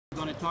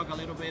going to talk a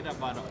little bit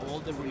about all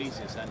the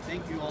releases, and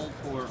thank you all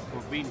for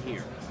being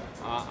here.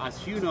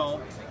 As you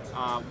know,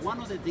 one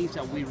of the things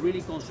that we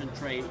really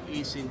concentrate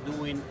is in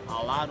doing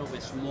a lot of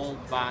small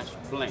batch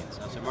blends.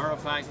 As a matter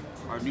of fact,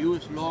 our new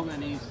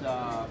slogan is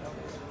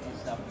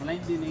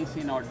blending is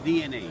in our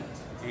DNA.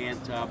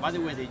 And by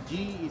the way, the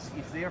G is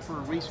there for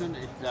a reason.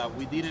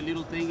 We did a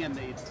little thing, and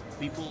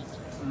people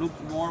look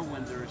more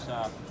when there's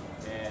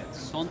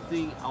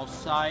something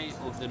outside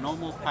of the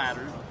normal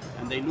pattern,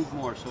 and they look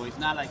more. So it's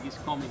not like it's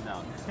coming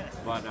down.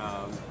 But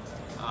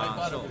I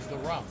thought it was the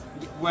rum.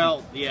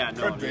 well, yeah,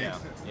 no,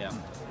 yeah.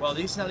 Well,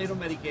 this is a little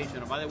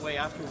medication. By the way,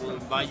 after we'll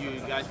invite you.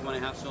 You guys want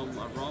to have some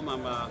rum?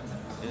 I'm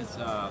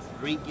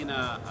drinking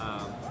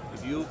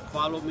if you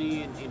follow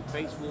me in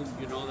Facebook,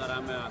 you know that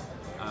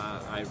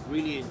I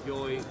really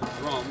enjoy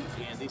rum,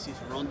 and this is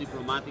Ron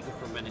Diplomatico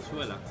from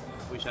Venezuela,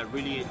 which I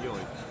really enjoy.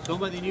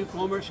 Some of the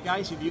newcomers,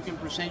 guys, if you can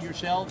present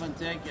yourself and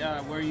take,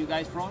 where are you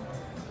guys from?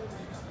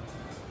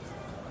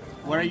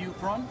 Where are you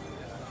from?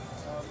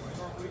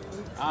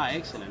 Ah,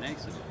 excellent,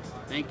 excellent.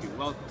 Thank you,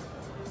 welcome.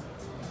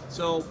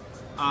 So,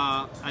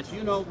 as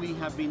you know, we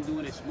have been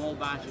doing small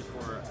batches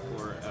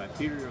for a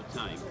period of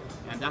time,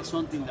 and that's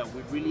something that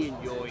we really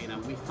enjoy,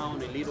 and we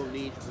found a little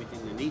niche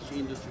within the niche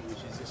industry,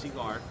 which is the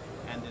cigar.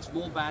 And the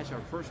small batch, our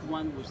first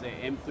one was the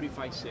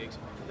M356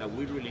 that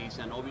we released,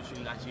 and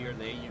obviously last year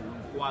the AG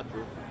Room 4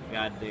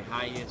 got the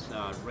highest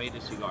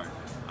rated cigar.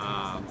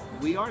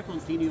 We are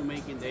continuing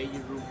making the AG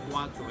Room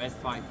 4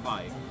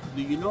 F55.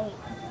 Do you know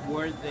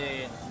where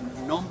the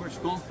numbers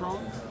come from?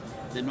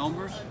 The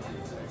numbers?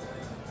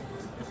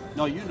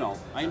 No, you know.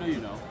 I know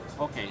you know.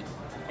 Okay.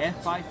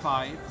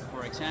 F55,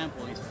 for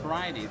example, is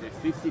Friday, the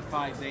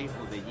 55th day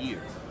of the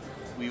year.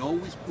 We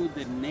always put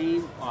the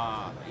name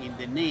in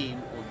the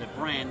name of the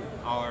brand,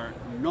 our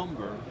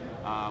number,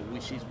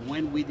 which is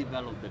when we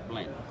develop the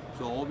blend.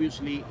 So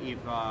obviously, if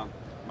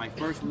my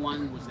first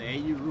one was the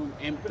AG Room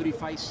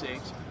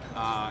M356,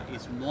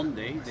 it's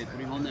Monday, the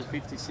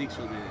 356th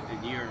of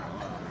the year,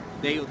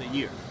 day of the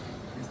year.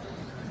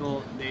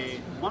 So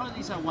one of the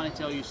things I want to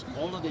tell you is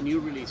all of the new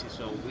releases.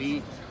 So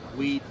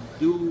we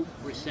do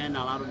present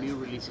a lot of new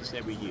releases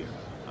every year.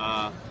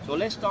 So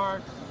let's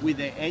start with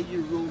the AG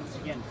Room,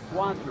 again,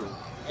 4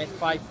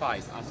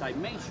 S55. As I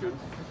mentioned,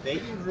 the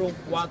AG Room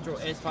 4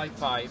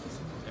 S55,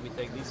 let me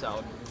take this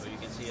out so you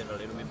can see it a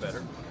little bit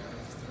better.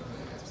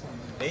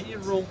 The AG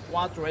Room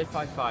 4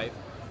 S55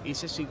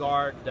 is a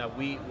cigar that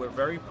we were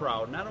very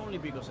proud, not only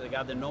because they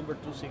got the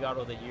 #2 cigar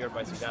of the year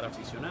by Cigar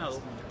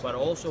Aficionado, but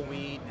also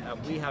we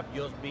have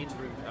just been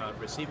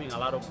receiving a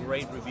lot of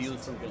great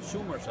reviews from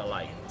consumers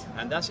alike.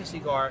 And that's a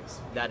cigar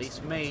that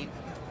is made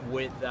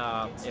with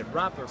a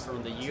wrapper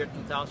from the year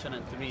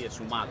 2003, a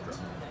Sumatra.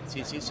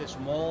 Since it's a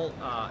small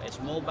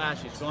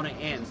batch, it's going to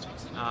end,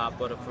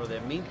 but for the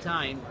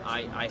meantime,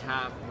 I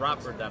have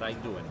wrapper that I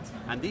do it.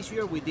 And this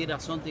year we did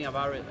something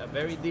about it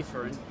very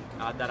different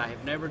that I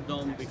have never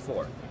done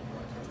before.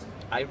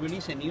 I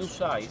released a new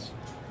size,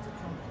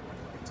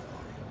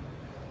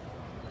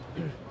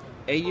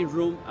 AG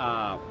Room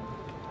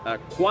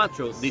 4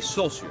 di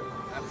Socio,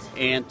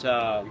 and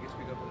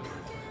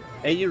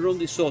AG Room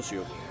di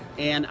Socio.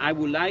 And I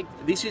would like,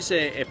 this is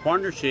a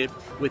partnership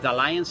with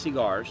Alliance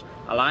Cigars.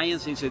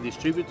 Alliance is a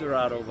distributor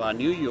out of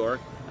New York,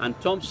 and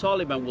Tom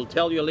Sullivan will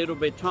tell you a little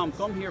bit. Tom,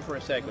 come here for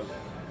a second.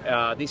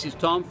 This is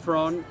Tom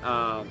from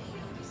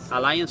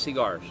Alliance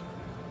Cigars.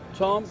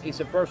 Tom is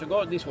a person,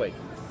 go this way.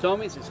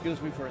 Tom is, excuse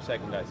me for a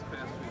second, guys.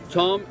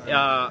 Tom,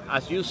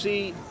 as you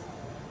see,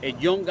 a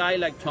young guy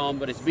like Tom,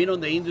 but it's been on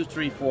the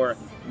industry for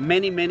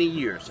many, many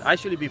years.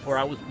 Actually, before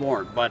I was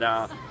born, but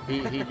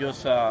he's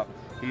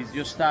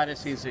just started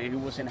since he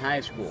was in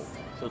high school.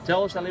 So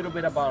tell us a little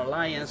bit about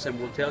Alliance, and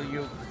we'll tell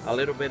you a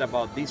little bit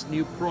about this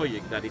new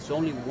project that is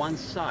only one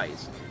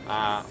size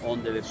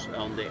on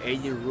the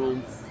AG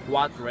Room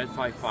 4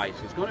 F55.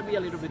 So it's going to be a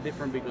little bit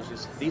different because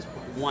this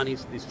one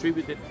is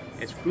distributed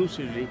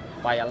exclusively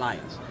by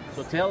Alliance.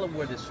 So tell them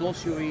where the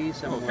Socio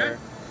is and where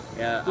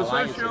the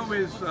Socio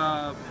is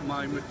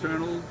my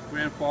maternal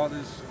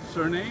grandfather's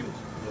surname.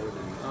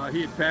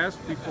 He had passed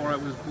before I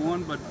was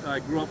born, but I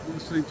grew up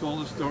listening to all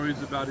the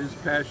stories about his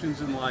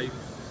passions in life,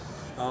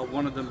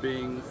 one of them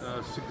being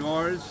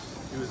cigars.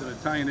 He was an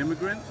Italian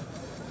immigrant.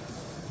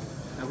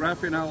 And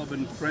Rafael and I have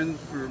been friends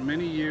for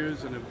many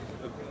years and have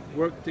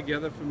worked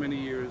together for many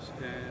years,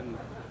 and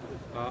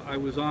I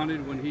was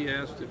honored when he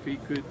asked if he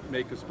could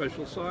make a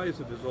special size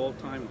of his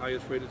all-time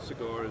highest rated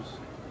cigars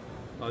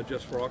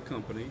just for our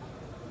company.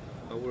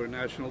 We're a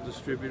national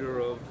distributor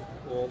of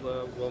all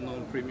the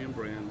well-known premium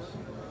brands.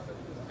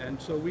 And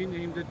so we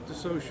named it Di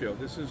Socio.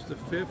 This is the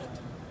 5th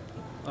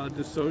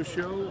Di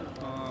Socio.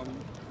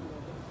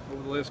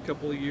 Over the last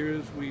couple of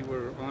years, we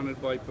were honored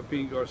by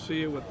Pepin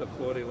Garcia with the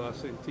Flor de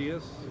las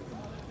Antillas,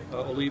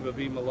 Oliva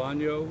V.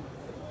 Milano,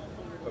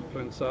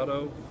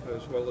 Prensado,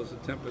 as well as the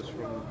Tempest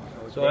from...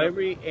 So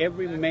every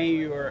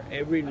mayor,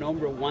 every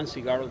 #1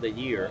 cigar of the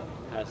year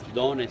has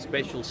done a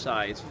special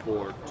size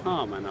for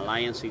Tom and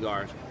Alliance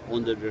Cigars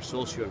under their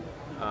Socio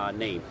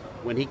name.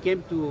 when he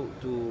came to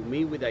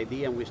me with the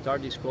idea and we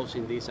started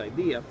discussing this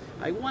idea,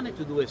 I wanted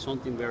to do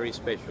something very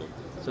special.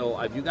 So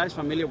if you guys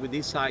familiar with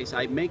this size,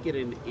 I make it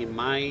in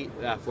my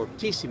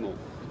Fortissimo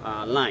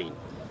line.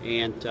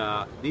 And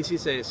this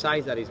is a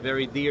size that is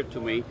very dear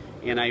to me,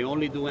 and I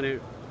only doing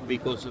it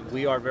because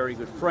we are very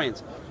good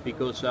friends,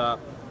 because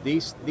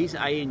this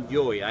I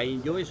enjoy. I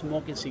enjoy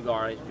smoking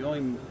cigars, I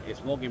enjoy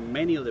smoking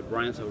many of the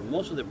brands, or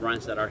most of the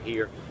brands that are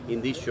here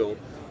in this show,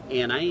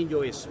 and I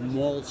enjoy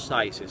small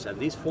sizes. And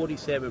this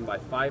 47 by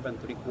 5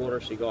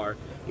 3/4 cigar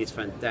is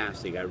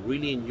fantastic. I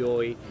really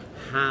enjoy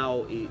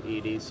how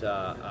it is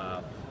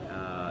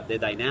the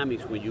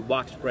dynamics when you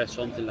box press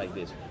something like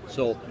this.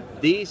 So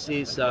this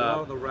is a lot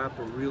of the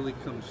wrapper really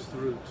comes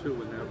through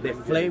too in that the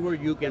flavor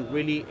you can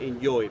really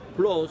enjoy,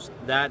 plus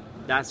that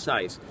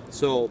size.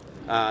 So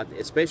a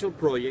special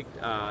project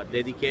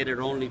dedicated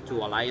only to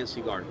Alliance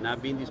cigars,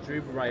 not being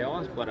distributed by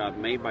us, but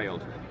made by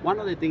us. One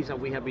of the things that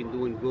we have been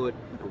doing good,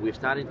 and we're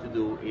starting to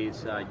do,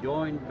 is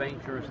joint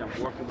ventures and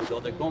working with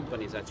other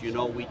companies. As you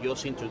know, we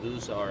just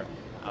introduced our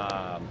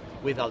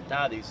with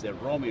Altadis, the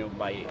Romeo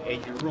by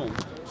Agent Room,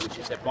 which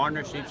is a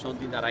partnership,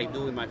 something that I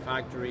do in my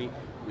factory.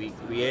 We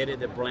created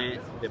the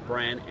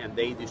brand, and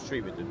they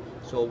distribute it.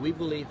 So we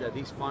believe that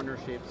these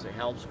partnerships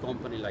helps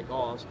companies like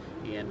us,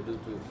 and due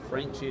to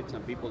friendships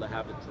and people that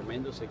have a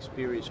tremendous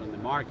experience on the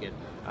market,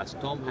 as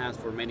Tom has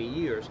for many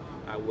years,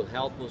 will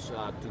help us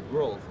to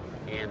grow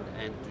and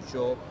to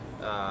show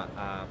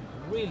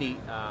really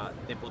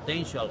the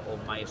potential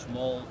of my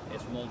small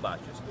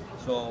batches.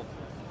 So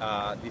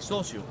the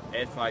Socio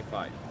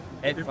F55.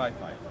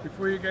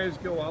 Before you guys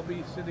go, I'll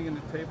be sitting in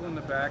the table in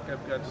the back.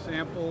 I've got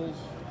samples,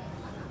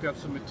 got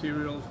some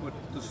materials with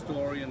the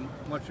story and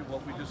much of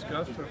what we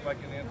discussed. So if I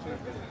can answer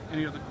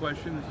any other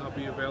questions, I'll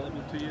be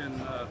available to you.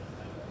 And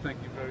thank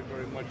you very,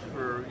 very much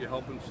for your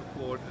help and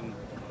support. And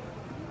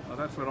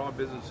that's what our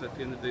business at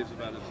the end of the day is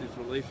about. It's these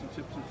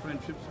relationships and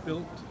friendships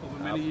built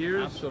over many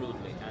years.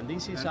 Absolutely. And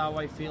this is how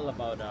I feel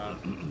about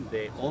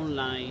the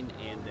online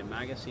and the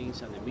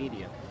magazines and the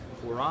media.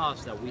 For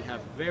us, that we have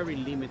very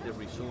limited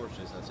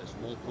resources as a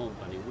small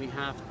company, we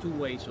have two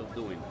ways of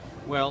doing.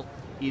 Well,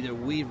 either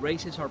we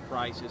raises our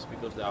prices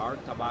because our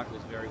tobacco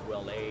is very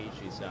well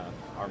aged,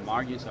 our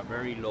margins are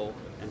very low,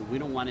 and we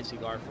don't want a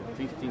cigar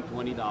for $15,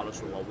 $20.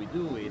 So what we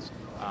do is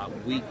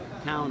we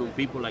count on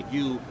people like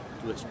you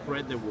to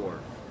spread the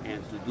word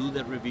and to do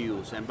the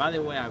reviews. And by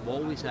the way, I've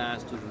always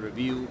asked to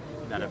review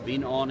that have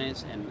been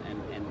honest and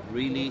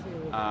really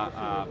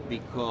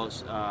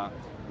because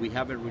we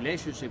have a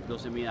relationship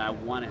doesn't mean I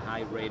want a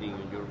high rating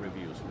on your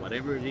reviews.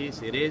 Whatever it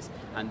is,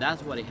 and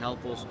that's what it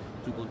helps us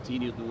to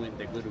continue doing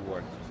the good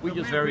work. We're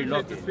just very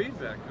lucky. The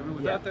feedback. I mean,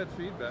 without that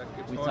feedback,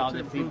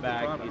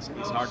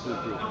 it's hard to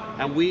improve.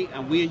 And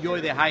we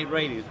enjoy the high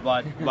ratings,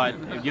 but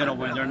you know,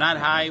 when they're not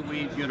high,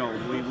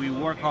 we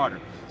work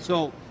harder.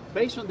 So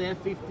based on the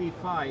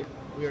F55,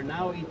 we are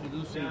now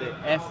introducing the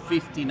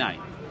F59.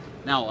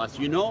 Now, as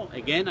you know,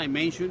 again, I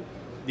mentioned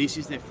this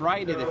is the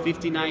Friday, the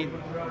 59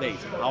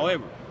 days.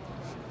 However,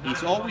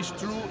 it's always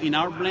true in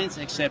our blends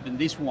except in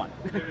this one.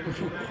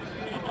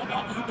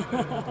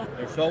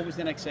 There's always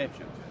an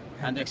exception.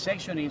 And the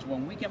exception is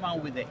when we came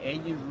out with the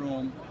Aging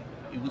Room,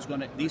 it was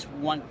gonna, this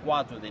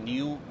 1/4,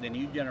 the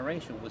new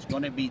generation, was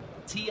gonna be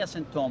T as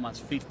in Thomas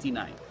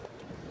 59.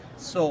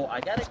 So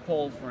I got a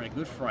call from a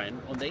good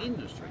friend on the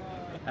industry,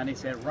 and he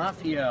said,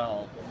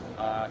 Rafael,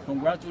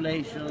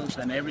 congratulations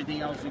and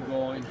everything else is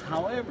going.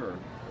 However,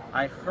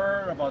 I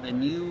heard about the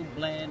new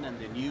blend and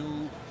the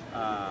new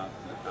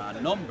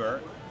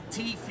number,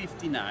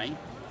 T59,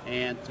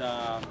 and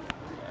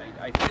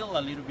I feel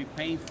a little bit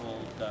painful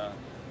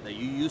that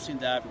you're using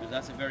that because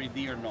that's a very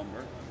dear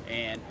number.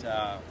 And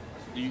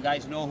do you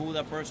guys know who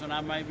the person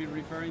I might be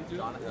referring to?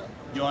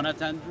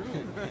 Jonathan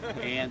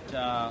Drew. And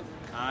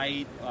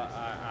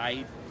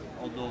I,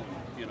 although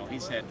you know, he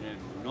said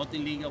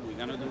nothing legal, we're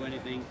gonna do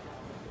anything.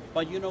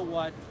 But you know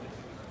what?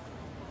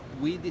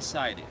 We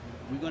decided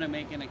we're gonna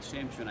make an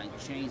exemption and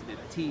change the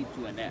T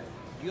to an F,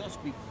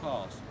 just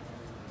because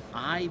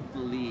I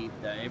believe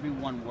that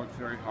everyone works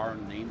very hard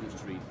in the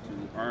industry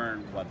to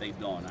earn what they've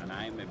done, and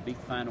I'm a big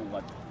fan of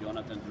what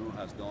Jonathan Drew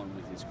has done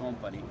with his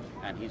company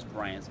and his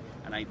brands,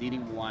 and I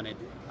didn't want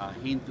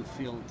him to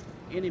feel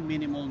any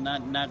minimal,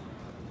 not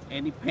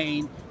any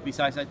pain.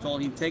 Besides, I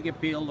told him take a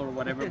pill or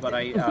whatever, but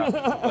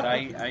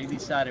I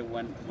decided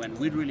when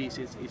we release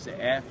it, it's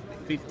a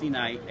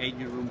F59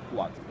 Aging Room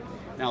Quattro.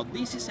 Now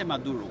this is a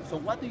Maduro. So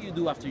what do you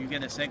do after you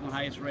get the second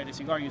highest rated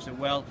cigar? You say,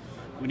 well,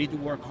 we need to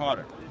work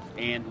harder.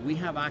 And we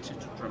have access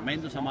to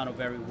tremendous amount of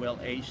very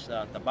well-aged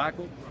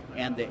tobacco.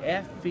 And the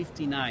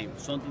F59,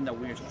 something that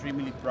we're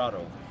extremely proud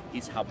of,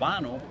 is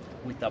Habano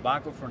with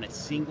tobacco from a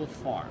single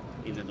farm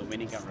in the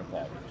Dominican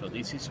Republic. So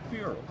this is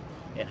pure.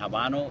 A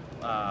Habano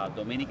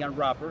Dominican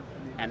wrapper,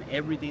 and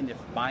everything, the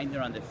binder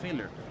and the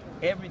filler,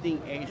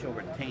 everything aged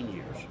over 10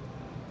 years.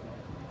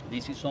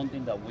 This is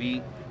something that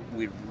we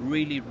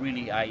really,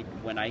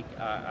 when I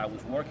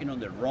was working on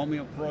the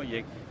Romeo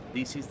project,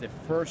 this is the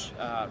first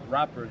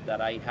wrapper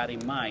that I had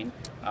in mind,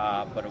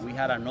 but we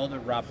had another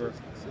wrapper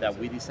that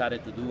we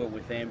decided to do it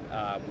with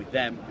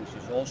them, which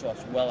is also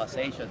as well as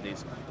Asia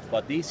this.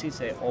 But this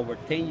is a over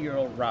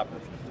 10-year-old wrapper.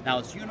 Now,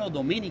 as you know,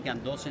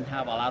 Dominican doesn't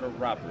have a lot of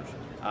wrappers.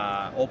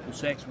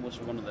 Opus X was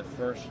one of the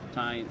first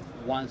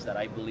ones that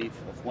I believe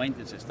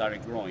Fuentes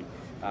started growing.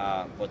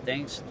 But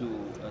thanks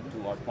to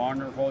our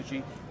partner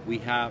Rochi, we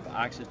have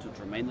access to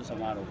tremendous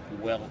amount of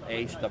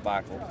well-aged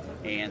tobacco,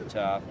 and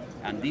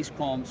this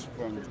comes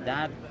from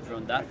that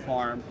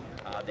farm,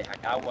 the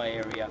Jacagua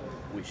area,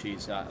 which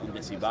is on the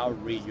Cibao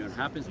region,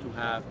 happens to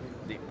have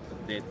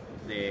the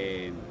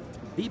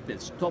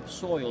deepest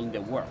topsoil in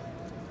the world.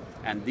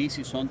 And this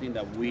is something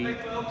that we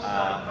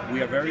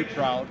are very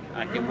proud.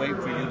 I can wait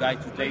for you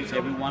guys to taste.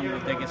 Everyone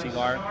will take a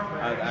cigar.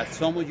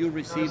 Some of you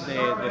received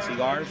the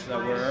cigars that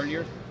were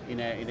earlier in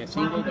a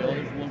single. The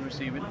others will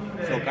receive it.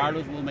 So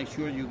Carlos will make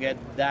sure you get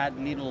that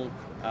little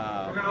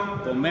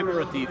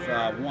commemorative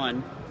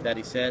one that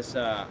it says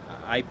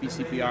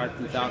IPCPR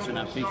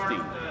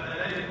 2015.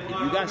 If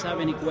you guys have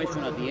any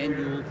question at the end,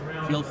 you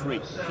feel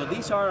free. So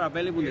these are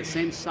available in the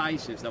same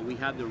sizes that we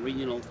have the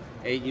original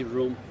aging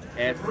room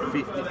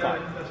F55.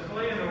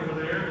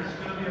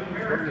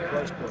 What are the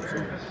price points?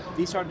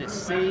 These are the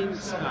same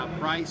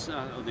price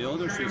of the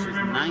others. This is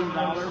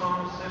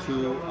 $9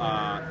 to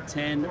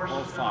 $10.05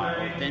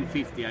 or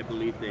 $10.50, I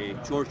believe, the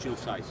Churchill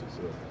sizes.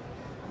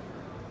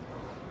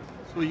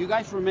 So you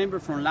guys remember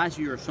from last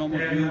year, some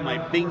of you, my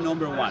big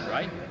number one,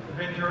 right?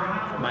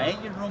 My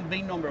aging room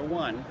big number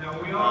one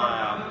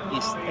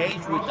is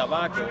aged with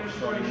tobacco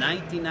from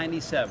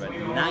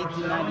 1997,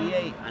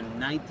 1998,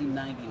 and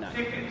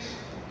 1999.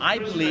 I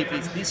believe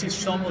this is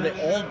some of the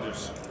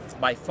oldest,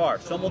 by far,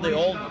 some of the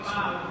oldest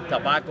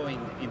tobacco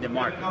in the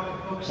market.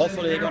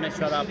 Hopefully they're going to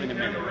shut up in a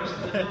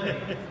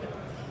minute.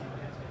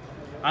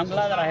 I'm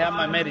glad that I have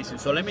my medicine.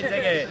 So let me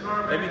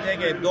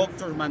take a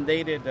doctor's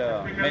mandated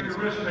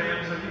medicine.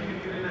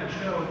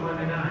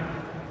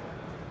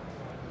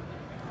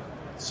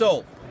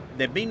 So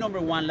the big number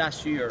one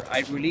last year,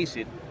 I released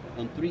it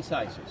on 3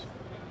 sizes.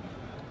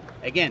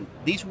 Again,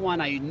 this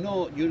one, I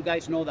know, you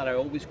guys know that I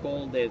always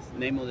call the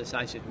name of the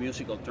size is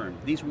musical term.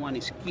 This one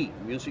is key,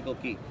 musical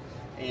key.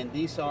 And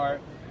these are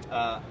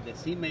the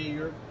C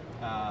major.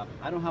 I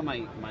don't have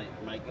my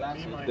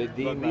glasses. The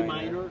D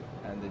minor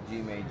and the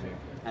G major.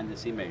 And the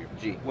C major.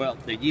 G. Well,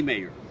 the G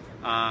major.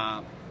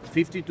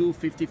 52,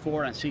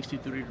 54, and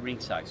 63 ring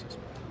sizes.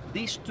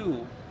 These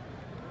two,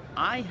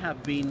 I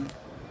have been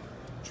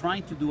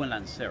trying to do a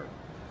Lancero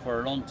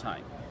for a long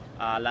time.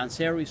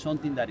 Lancero is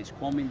something that is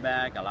coming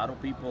back. A lot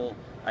of people,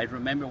 I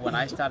remember when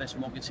I started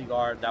smoking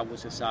cigar, that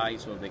was the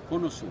size of the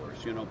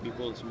connoisseurs. You know,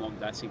 people smoke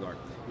that cigar.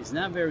 It's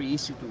not very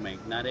easy to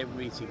make. Not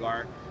every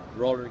cigar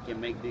roller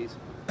can make this.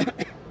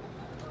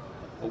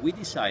 But we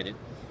decided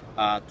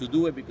to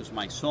do it because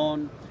my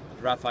son,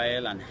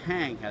 Rafael, and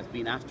Hank has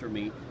been after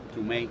me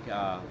to make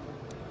a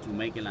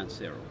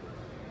Lancero.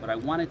 But I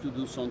wanted to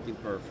do something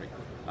perfect.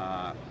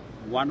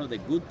 One of the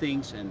good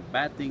things and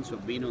bad things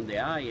of being on the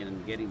eye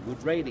and getting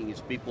good rating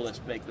is people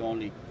expect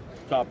only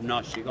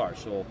top-notch cigars.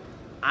 So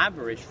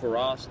average for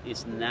us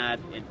is not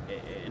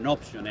an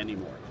option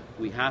anymore.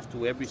 We have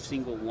to, every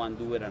single one,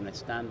 do it on a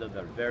standard,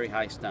 a very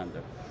high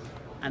standard.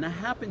 And I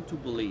happen to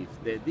believe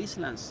that this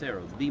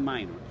Lancero D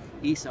minor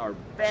is our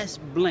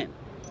best blend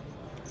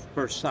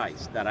per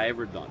size that I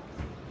ever done.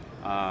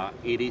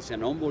 It is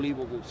an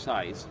unbelievable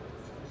size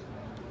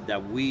that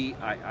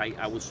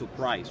I was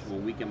surprised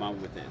when we came out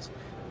with this.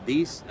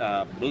 This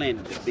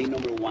blend, the big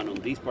number one on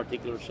this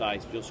particular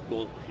size, just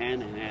goes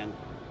hand in hand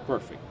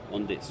perfect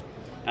on this.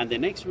 And the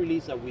next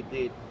release that we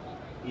did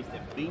is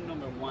the big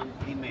number one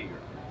D major.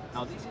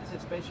 Now this is a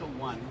special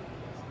one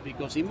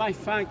because in my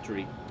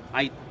factory,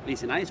 I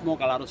smoke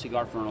a lot of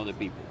cigars from other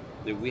people.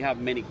 We have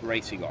many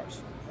great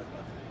cigars.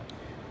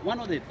 One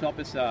of the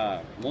toughest,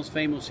 most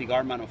famous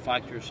cigar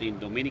manufacturers in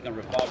Dominican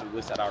Republic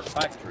was at our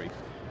factory,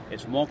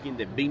 smoking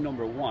the big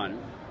number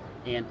one.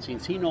 And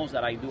since he knows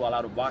that I do a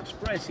lot of box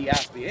press, he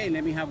asked me, hey,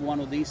 let me have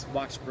one of these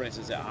box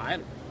presses. I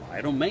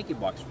don't make a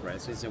box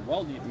press. He said,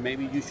 well,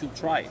 maybe you should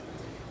try it.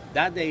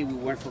 That day we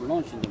went for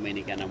lunch in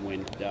Dominican, and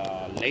when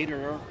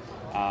later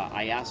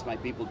I asked my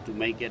people to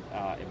make it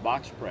a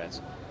box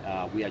press,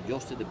 we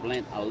adjusted the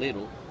blend a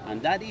little,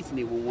 and that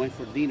evening we went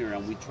for dinner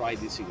and we tried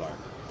this cigar.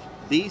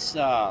 This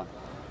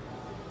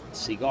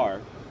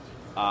cigar,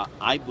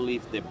 I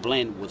believe the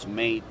blend was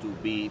made to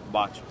be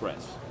box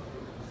press.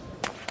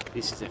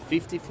 This is a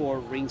 54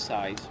 ring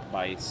size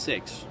by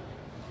 6.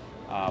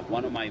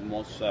 One of my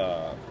most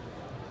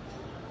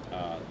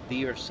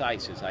dear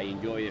sizes. I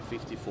enjoy a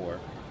 54.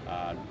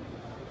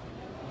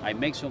 I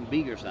make some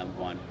bigger than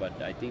one, but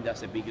I think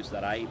that's the biggest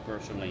that I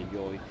personally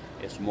enjoy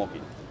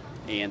smoking.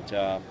 And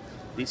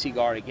this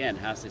cigar, again,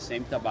 has the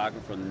same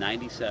tobacco from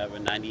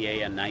 97,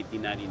 98, and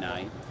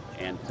 1999,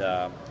 and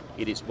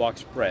it is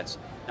box press.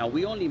 Now,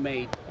 we only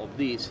made of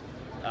these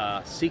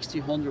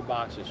 1,600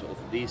 boxes of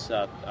these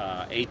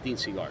 18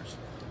 cigars,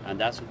 and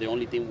that's the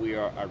only thing we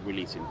are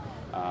releasing.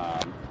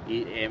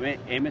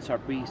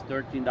 MSRP is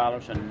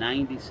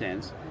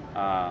 $13.90,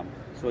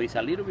 So it's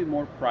a little bit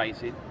more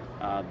pricey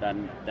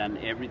than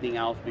everything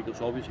else,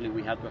 because obviously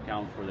we have to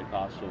account for the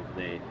cost of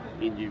the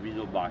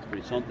individual box. But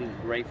it's something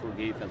great for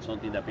gift and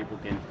something that people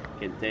can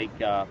take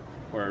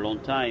for a long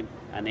time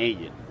and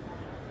age it.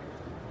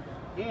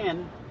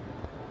 And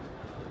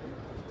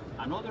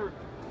another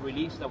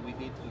release that we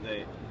did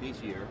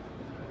this year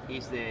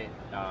is the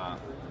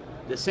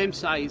same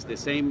size, the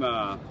same.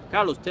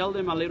 Carlos, tell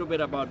them a little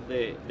bit about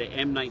the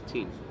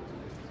M19.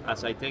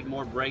 As I take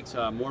more breaks,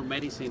 more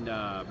medicine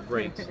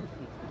breaks.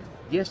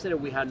 Yesterday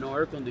we had no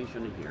air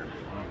conditioning here.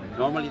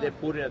 Normally they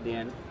put it at the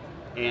end.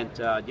 And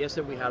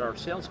yesterday we had our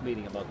sales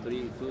meeting, about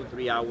 2 to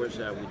 3 hours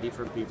with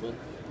different people.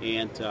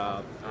 And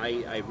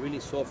I really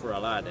suffer a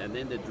lot. And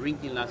then the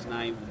drinking last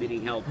night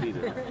didn't help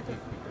either.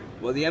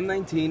 Well, the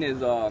M19 is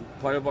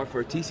part of our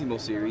Fortissimo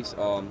series.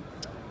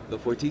 The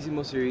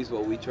Fortissimo series,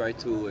 what we tried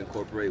to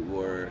incorporate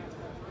were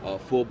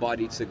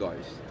full-bodied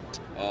cigars.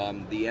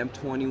 The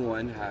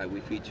M21,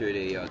 we featured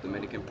a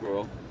Dominican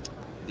Pearl.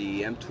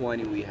 The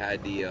M20, we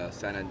had the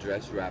San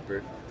Andres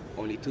wrapper.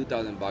 Only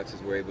 2,000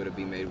 boxes were able to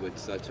be made with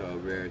such a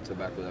rare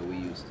tobacco that we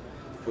used.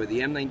 For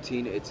the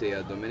M19, it's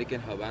a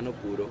Dominican Habano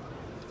Puro.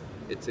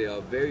 It's a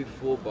very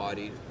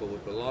full-bodied, but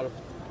with a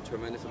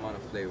tremendous amount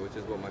of flavor, which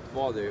is what my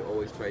father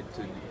always tried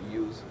to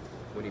use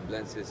when he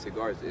blends his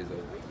cigars, is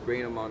a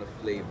great amount of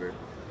flavor,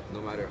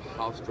 no matter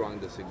how strong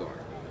the cigar.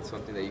 It's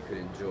something that you could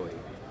enjoy.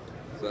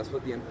 So that's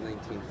what the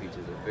M19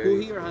 features. Who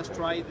here has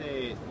tried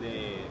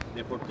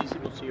the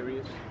Fortissimo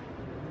series?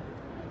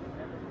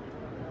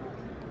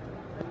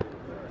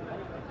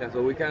 Yeah,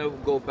 so we kind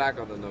of go back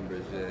on the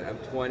numbers.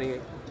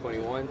 M20,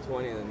 21,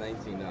 20, and then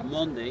 19 now.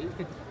 Monday.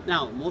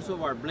 Now, most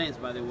of our blends,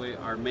 by the way,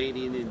 are made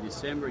in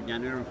December,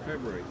 January, and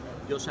February.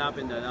 Just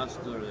happened that that's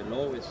the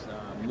lowest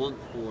month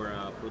for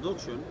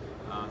production.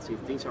 Since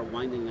things are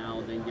winding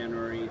out, then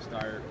January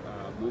start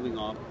moving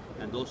up,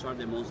 and those are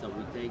the months that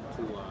we take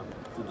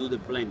to do the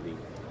blending.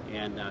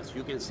 And as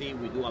you can see,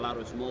 we do a lot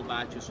of small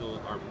batches, so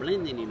our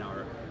blending in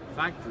our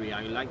factory,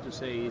 I like to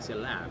say, is a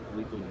lab.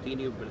 We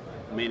continue, but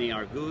many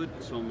are good,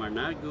 some are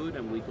not good,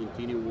 and we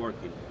continue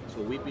working.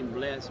 So we've been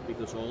blessed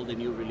because all the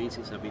new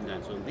releases have been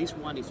done. So this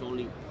one is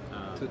only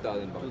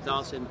 2,000 boxes.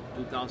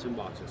 2,000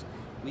 boxes.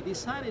 We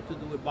decided to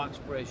do a box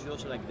press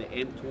just like the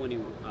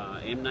M20,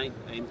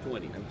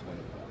 M20,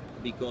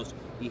 because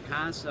it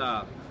has.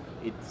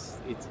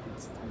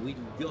 We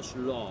just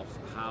love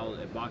how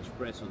a box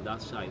press on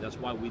that side. That's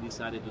why we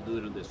decided to do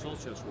it on the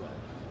Socio as well.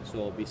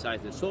 So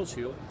besides the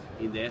Socio,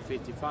 in the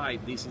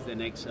F55, this is the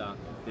next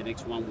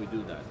one we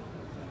do that.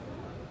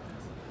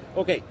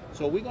 Okay,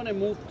 so we're gonna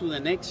move to the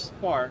next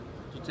part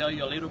to tell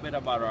you a little bit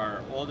about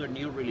our other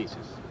new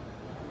releases.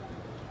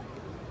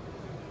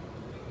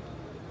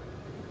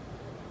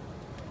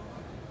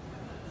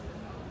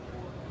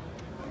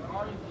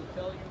 Starting to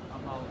tell you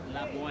about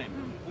La Boheme.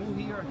 Who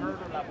here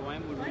heard of La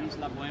Boheme? We released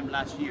La Boheme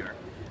last year.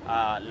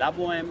 La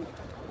Boheme,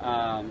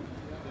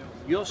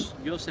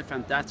 just a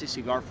fantastic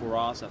cigar for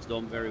us, has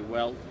done very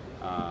well.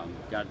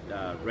 Got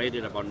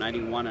rated about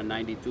 91 and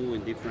 92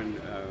 in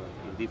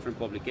different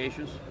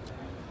publications.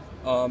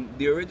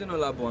 The original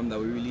La Boheme that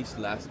we released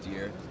last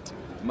year,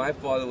 my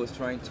father was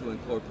trying to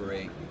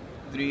incorporate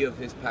 3 of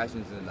his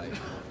passions in life,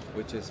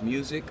 which is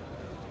music,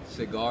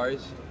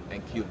 cigars,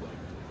 and Cuba.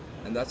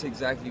 And that's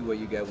exactly what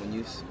you get when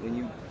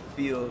you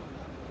feel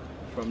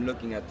from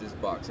looking at this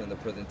box and the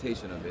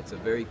presentation of it. It's a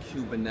very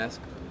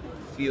Cubanesque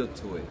feel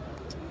to it.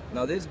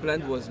 Now this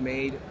blend was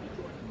made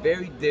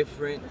very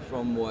different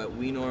from what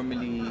we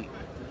normally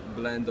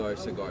blend our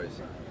cigars.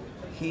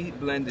 He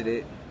blended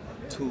it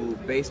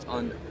based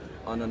on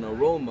an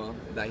aroma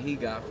that he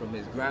got from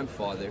his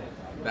grandfather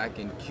back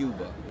in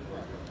Cuba.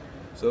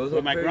 So it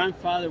was my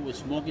grandfather was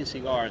smoking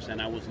cigars,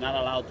 and I was not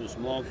allowed to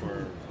smoke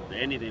or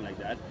anything like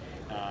that.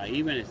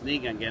 Even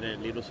sneak and get a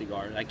little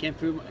cigar. I came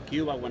from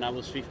Cuba when I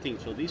was 15,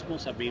 so this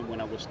must have been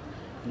when I was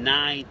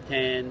 9,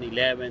 10,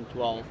 11,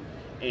 12.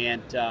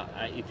 And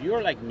if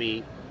you're like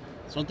me,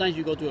 sometimes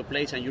you go to a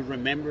place and you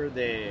remember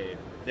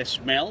the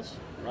smells,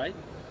 right?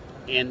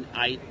 And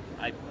I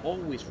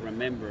always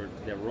remember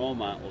the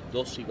aroma of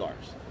those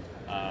cigars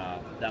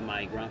that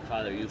my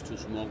grandfather used to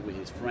smoke with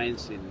his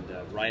friends in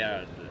right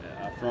out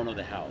front of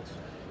the house.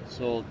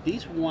 So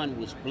this one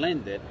was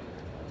blended,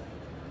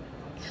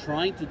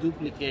 trying to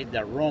duplicate the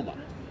aroma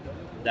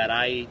that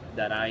I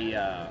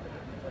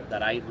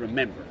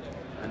remember,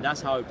 and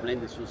that's how I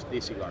blended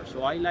this cigar.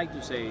 So I like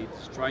to say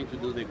it's trying to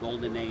do the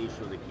golden age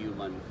of the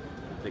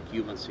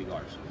Cuban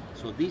cigars.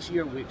 So this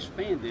year we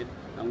expanded,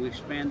 and we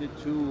expanded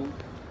to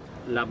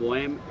La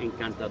Boheme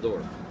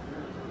Encantador.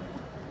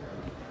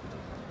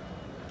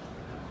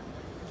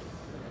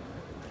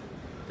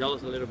 Tell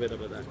us a little bit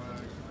about that.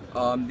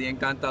 The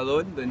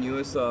Encantador, the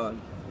newest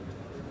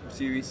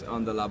series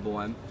on the La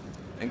Boheme.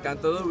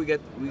 Encantador,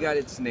 we got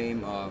its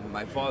name.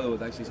 My father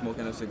was actually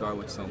smoking a cigar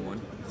with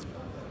someone,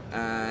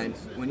 and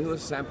when he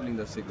was sampling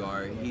the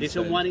cigar, this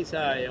one is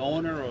an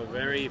owner of a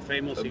very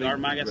famous cigar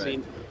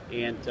magazine,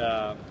 and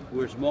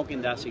we're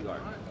smoking that cigar.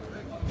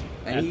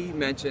 And he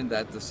mentioned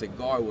that the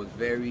cigar was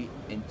very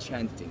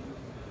enchanting.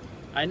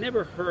 I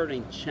never heard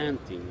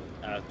enchanting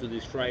to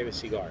describe a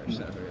cigar,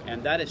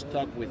 and that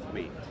stuck with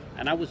me.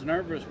 And I was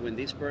nervous when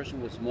this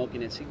person was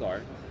smoking a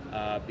cigar,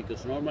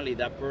 because normally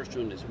that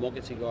person smokes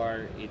a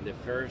cigar in the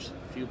first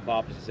few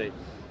puffs and say,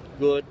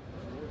 good,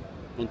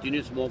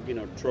 continue smoking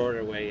or throw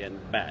it away,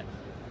 and bad.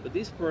 But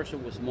this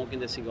person was smoking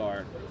the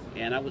cigar,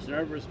 and I was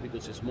nervous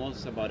because he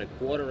smokes about a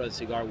quarter of a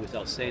cigar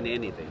without saying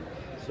anything.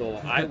 So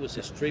I was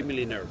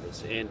extremely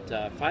nervous. And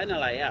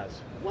finally I asked,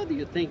 what do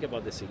you think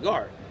about the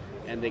cigar?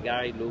 And the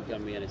guy looked at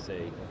me and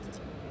said,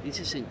 this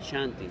is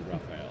enchanting,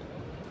 Rafael.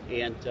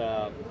 And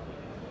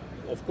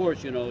of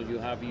course, you know, you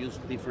have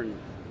used different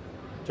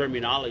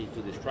terminology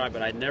to describe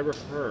it. I never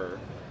heard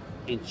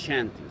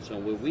enchanting. So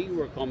when we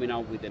were coming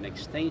out with an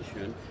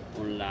extension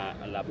on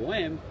La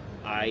Boheme,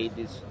 I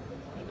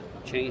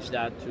changed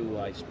that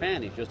to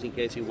Spanish, just in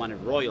case he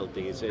wanted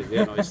royalty. It says,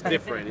 you know, it's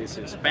different. It's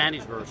a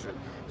Spanish version.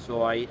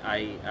 So I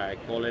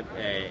call it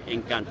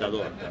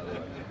Encantador.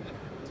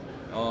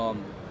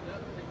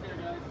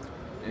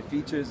 It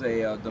features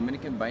a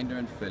Dominican binder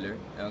and filler,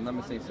 and I'm not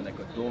mistaken, it's an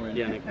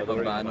Ecuadorian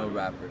Habano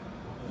wrapper.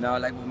 Now,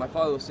 like what my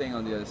father was saying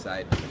on the other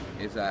side,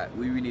 is that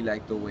we really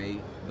like the way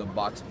the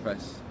box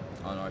press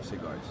on our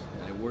cigars,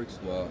 and it works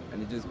well,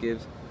 and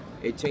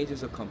it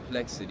changes the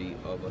complexity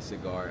of a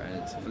cigar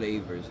and its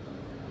flavors,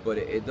 but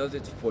it does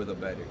it for the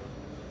better.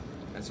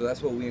 And so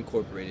that's what we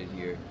incorporated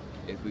here,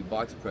 is we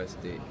box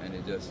pressed it, and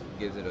it just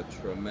gives it a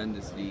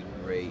tremendously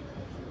great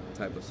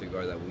type of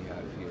cigar that we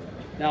have here.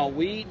 Now,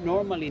 we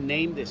normally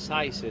name the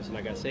sizes,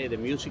 like I say, the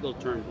musical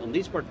term. On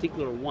this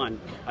particular one,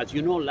 as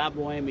you know, La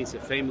Boheme is a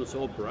famous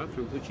opera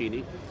from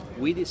Puccini.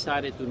 We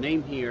decided to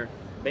name here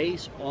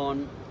based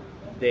on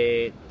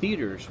the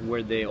theaters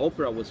where the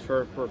opera was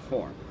first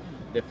performed.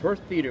 The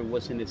first theater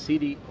was in the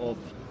city of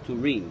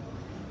Turin,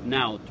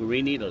 now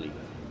Turin, Italy.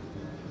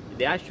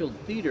 The actual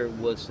theater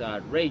was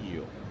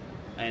Reggio.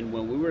 And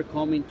when we were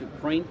coming to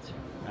print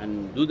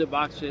and do the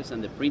boxes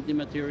and the printing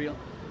material,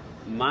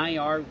 my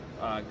art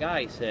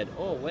guy said,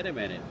 oh, wait a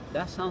minute,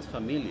 that sounds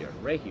familiar,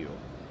 Reggio.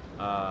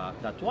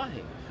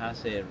 Tatuaje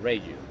has a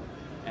Reggio.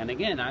 And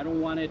again, I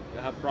don't want it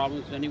to have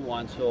problems with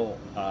anyone, so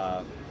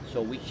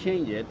we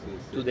changed it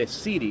to the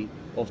city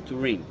of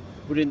Turin.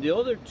 But in the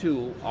other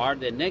two are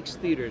the next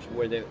theaters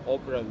where the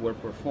operas were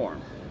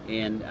performed.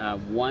 And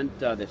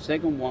the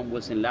second one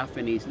was in La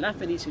Fenice. La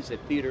Fenice is a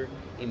theater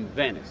in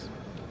Venice.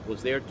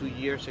 Was there 2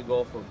 years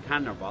ago for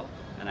Carnival,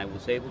 and I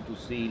was able to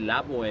see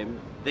La Boheme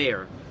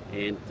there,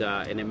 and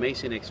an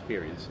amazing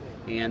experience.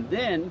 And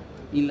then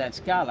in La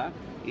Scala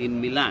in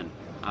Milan.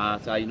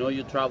 So I know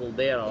you traveled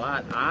there a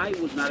lot. I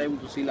was not able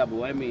to see La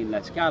Boheme in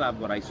La Scala,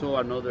 but I saw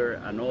another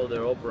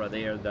opera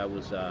there that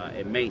was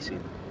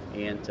amazing.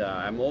 And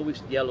I'm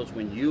always jealous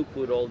when you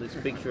put all these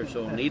pictures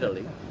on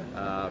Italy,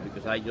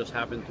 because I just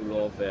happen to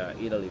love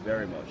Italy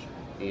very much.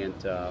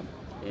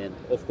 And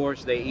of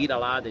course they eat a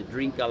lot, they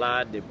drink a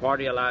lot, they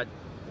party a lot.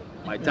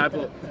 My type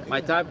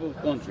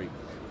of country.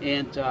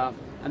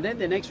 And then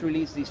the next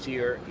release this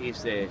year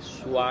is the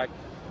Swag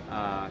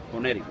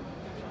Connecticut.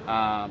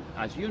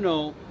 As you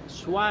know,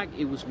 Swag,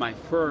 it was my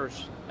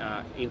first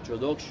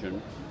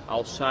introduction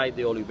outside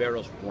the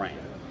Oliveros brand.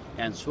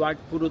 And Swag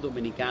Puro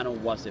Dominicano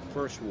was the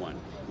first one.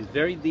 It's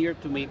very dear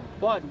to me,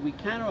 but we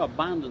kind of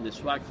abandoned the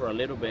Swag for a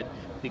little bit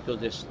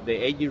because the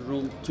aging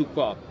room took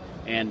up,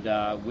 and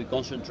we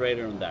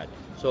concentrated on that.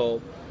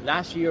 So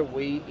last year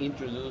we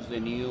introduced the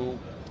new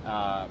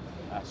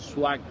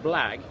Swag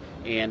Black,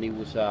 and it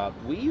was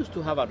we used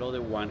to have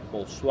another one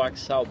called Swag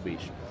South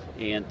Beach,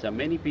 and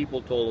many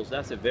people told us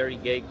that's a very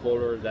gay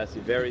color, that's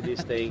a very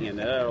this thing, and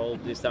all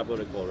this type of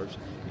the colors,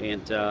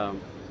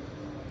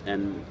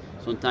 and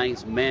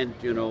sometimes men,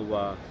 you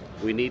know,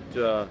 we need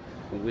to,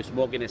 when we're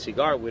smoking a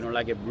cigar, we don't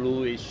like a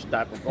bluish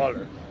type of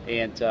color,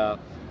 and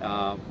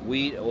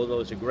although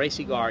it's a great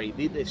cigar, it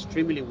did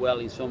extremely well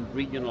in some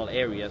regional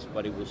areas,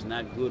 but it was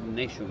not good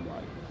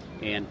nationwide.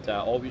 And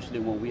obviously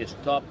when we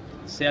stopped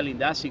selling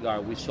that cigar,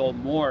 we sold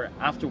more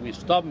after we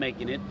stopped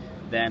making it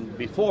than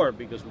before,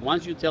 because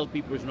once you tell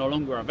people it's no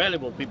longer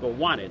available, people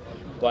want it.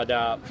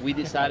 But we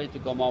decided to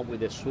come up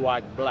with a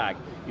Swag Black.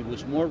 It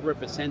was more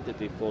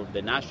representative for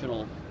the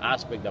national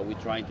aspect that we're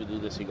trying to do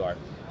the cigar.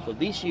 So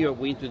this year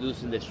we're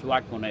introducing the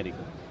Swag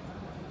Connecticut.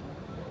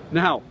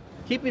 Now,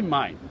 keep in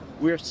mind,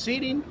 we're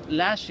sitting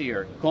last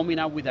year coming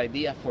up with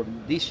ideas for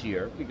this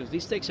year, because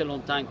this takes a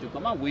long time to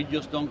come out. We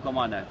just don't come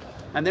on that.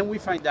 And then we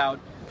find out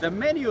that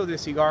many of the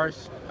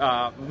cigars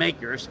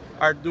makers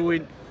are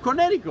doing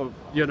Connecticut,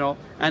 you know.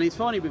 And it's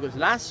funny because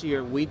last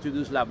year we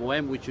introduced La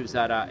Boheme, which is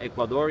that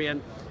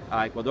Ecuadorian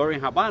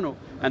Habano,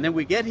 and then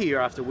we get here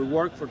after we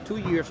worked for 2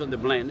 years on the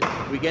blend.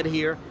 We get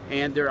here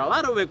and there are a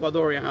lot of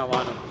Ecuadorian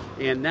Habano,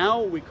 and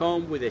now we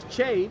come with a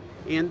Che,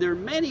 and there are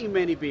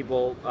many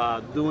people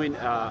doing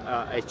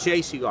a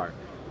Che cigar,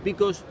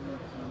 because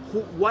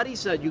what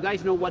is you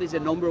guys know what is the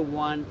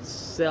 #1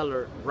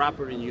 seller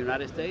wrapper in the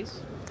United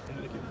States?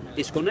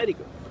 It's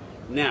Connecticut.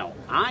 Now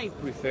I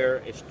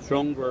prefer a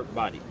stronger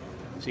body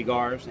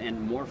cigars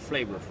and more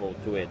flavorful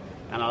to it,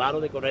 and a lot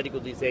of the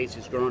Connecticut these days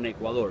is grown in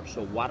Ecuador.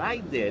 So what I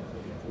did,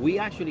 we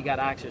actually got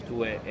access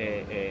to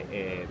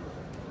a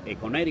a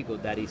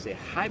Connecticut that is a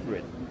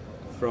hybrid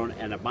from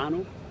an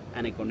Habano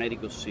and a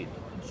Connecticut seed.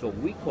 So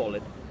we call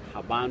it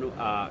Habano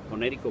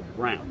Connecticut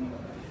Brown.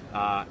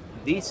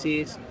 This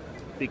is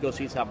because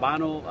it's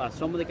Habano,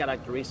 some of the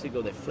characteristics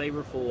of the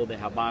flavorful of the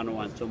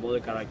Habano and some other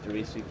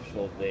characteristics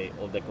of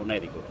the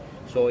Connecticut.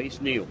 So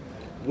it's new.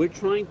 We're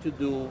trying to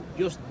do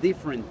just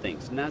different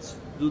things, not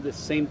do the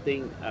same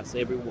thing as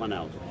everyone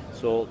else.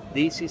 So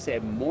this is a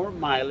more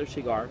milder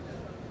cigar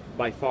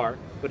by far,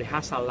 but it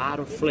has a lot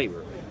of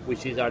flavor,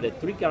 which are the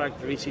three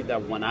characteristics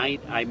that when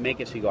I make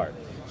a cigar.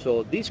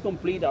 So this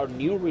complete our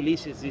new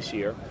releases this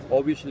year,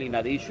 obviously in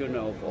addition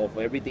of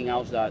everything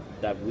else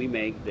that we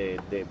make,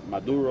 the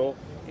Maduro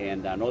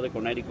and another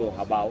Connecticut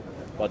Habao,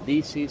 but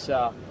this is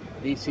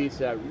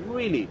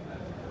really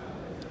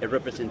a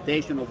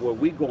representation of where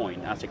we're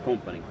going as a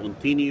company.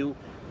 Continue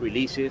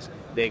releases,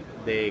 the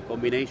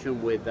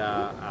combination with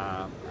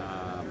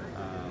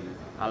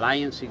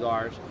Alliance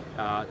Cigars,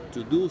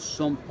 to do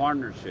some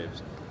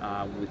partnerships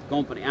with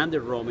company and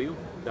the Romeo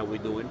that we're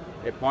doing,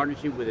 a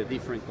partnership with the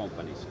different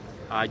companies.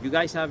 You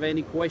guys have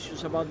any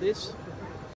questions about this?